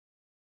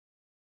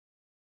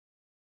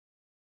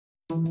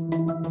This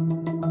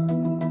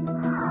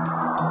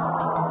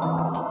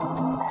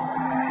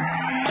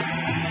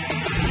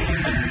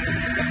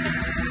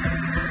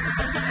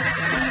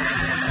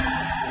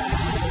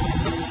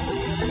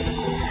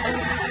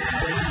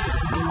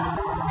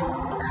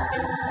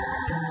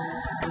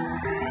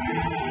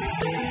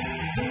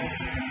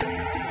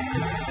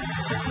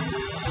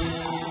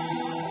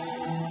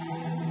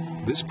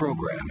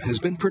program has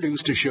been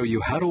produced to show you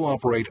how to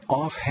operate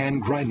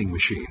offhand grinding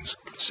machines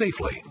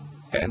safely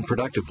and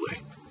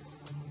productively.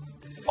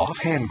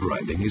 Offhand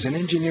grinding is an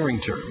engineering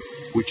term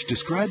which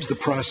describes the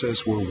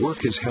process where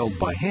work is held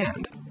by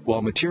hand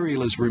while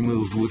material is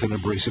removed with an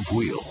abrasive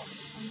wheel.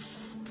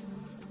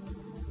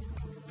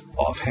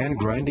 Offhand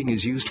grinding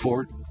is used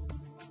for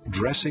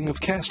dressing of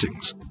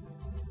castings,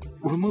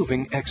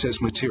 removing excess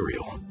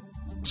material,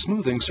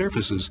 smoothing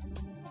surfaces,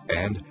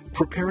 and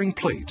preparing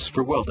plates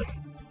for welding.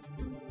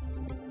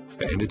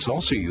 And it's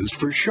also used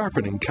for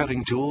sharpening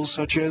cutting tools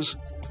such as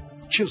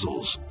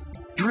chisels,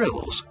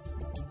 drills,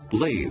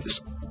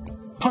 lathes,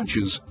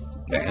 punches,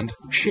 and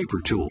shaper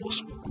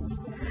tools.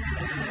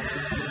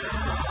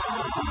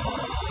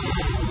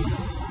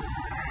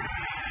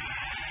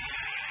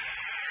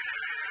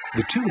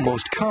 The two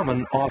most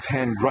common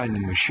offhand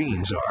grinding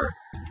machines are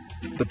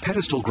the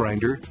pedestal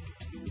grinder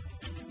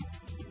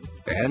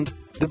and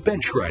the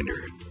bench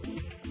grinder.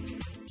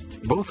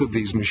 Both of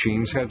these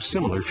machines have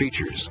similar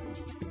features.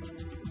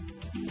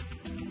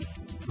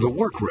 The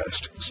work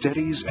rest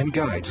steadies and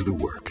guides the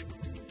work.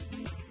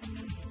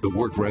 The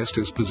work rest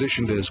is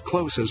positioned as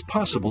close as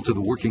possible to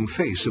the working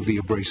face of the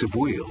abrasive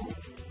wheel.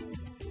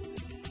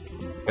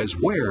 As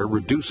wear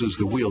reduces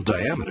the wheel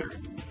diameter,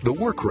 the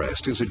work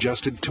rest is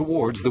adjusted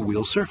towards the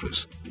wheel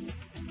surface.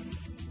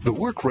 The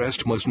work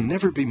rest must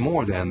never be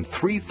more than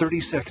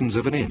 3/32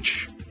 of an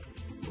inch,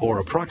 or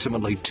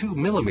approximately 2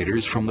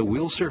 millimeters from the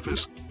wheel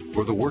surface,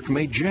 or the work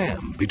may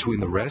jam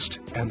between the rest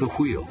and the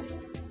wheel.